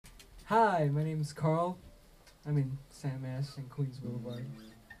Hi, my name is Carl. I'm in Sam Ash and Queens Boulevard.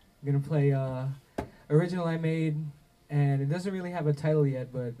 I'm gonna play original I made, and it doesn't really have a title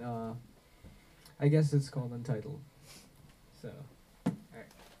yet, but I guess it's called Untitled. So, alright.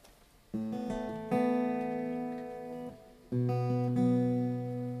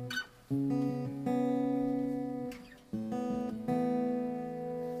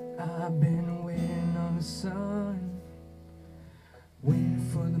 I've been waiting on the sun, waiting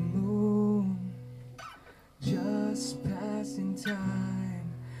for the moon, just passing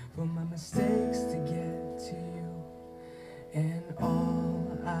time for my mistakes to get to you. And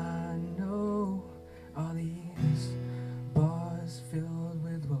all I know are these bars filled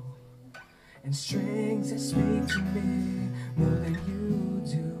with woe and strings that speak to me more than you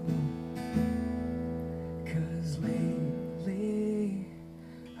do. 'Cause lately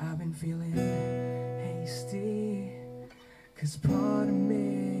I've been feeling hasty, 'cause part of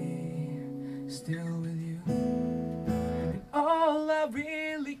me is still with you. And all I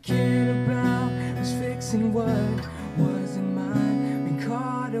really cared about was fixing what wasn't mine. Been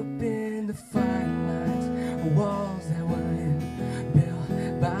caught up in the fine lines of walls that weren't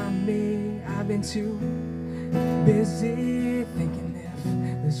built by me. I've been too busy thinking if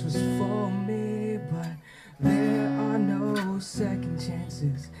this was for me, but there are no second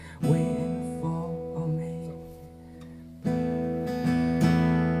chances waiting for me.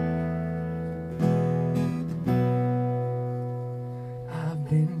 I've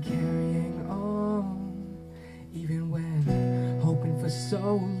been carrying on, even when hoping for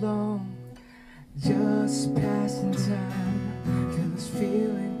so long, just passing time till this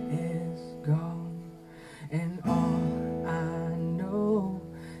feeling is gone. And all I know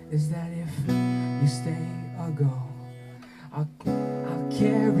is that if you stay or go, I'll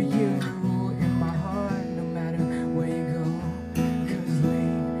carry you in my heart no matter where you go. 'Cause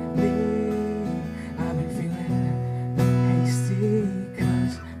lately I've been feeling hasty,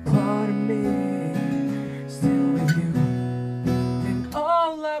 'cause part of me is still with you. And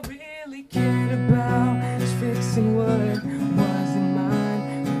all I really cared about is fixing what wasn't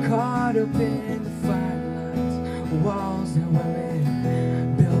mine. I'm caught up in the fine lines, walls that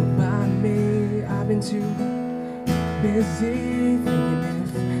weren't built by me. I've been too busy thinking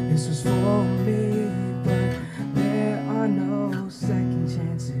if this was for me.